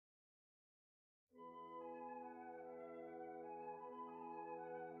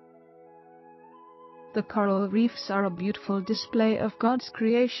The coral reefs are a beautiful display of God's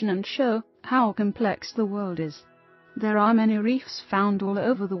creation and show how complex the world is. There are many reefs found all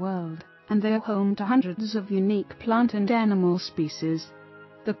over the world, and they are home to hundreds of unique plant and animal species.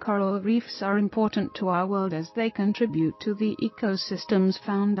 The coral reefs are important to our world as they contribute to the ecosystems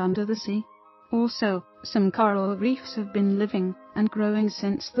found under the sea. Also, some coral reefs have been living and growing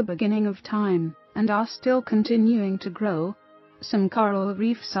since the beginning of time, and are still continuing to grow. Some coral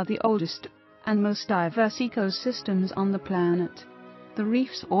reefs are the oldest and most diverse ecosystems on the planet. The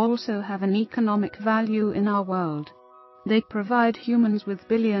reefs also have an economic value in our world. They provide humans with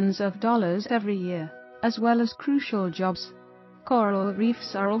billions of dollars every year, as well as crucial jobs. Coral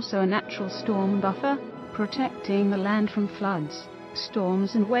reefs are also a natural storm buffer, protecting the land from floods,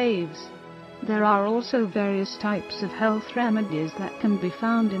 storms and waves. There are also various types of health remedies that can be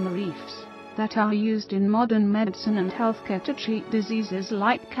found in the reefs, that are used in modern medicine and healthcare to treat diseases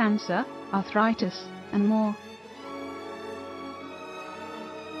like cancer, arthritis, and more.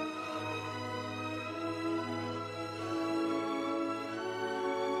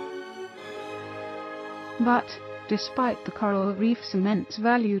 But, despite the coral reef's immense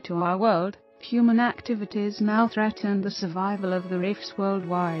value to our world, human activities now threaten the survival of the reefs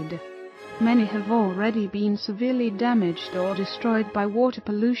worldwide. Many have already been severely damaged or destroyed by water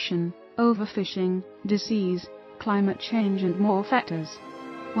pollution, overfishing, disease, climate change and more factors.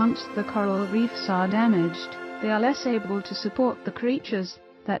 Once the coral reefs are damaged, they are less able to support the creatures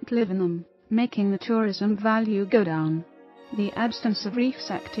that live in them, making the tourism value go down. The absence of reefs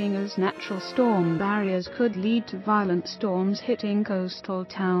acting as natural storm barriers could lead to violent storms hitting coastal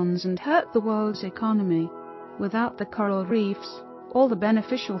towns and hurt the world's economy. Without the coral reefs, all the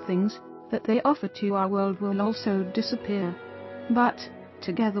beneficial things that they offer to our world will also disappear. But,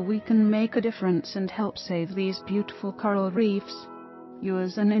 together we can make a difference and help save these beautiful coral reefs. You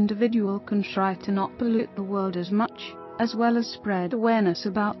as an individual can try to not pollute the world as much, as well as spread awareness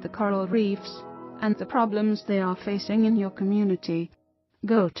about the coral reefs and the problems they are facing in your community.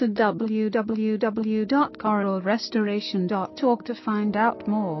 Go to www.coralrestoration.org to find out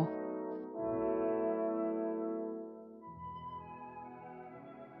more.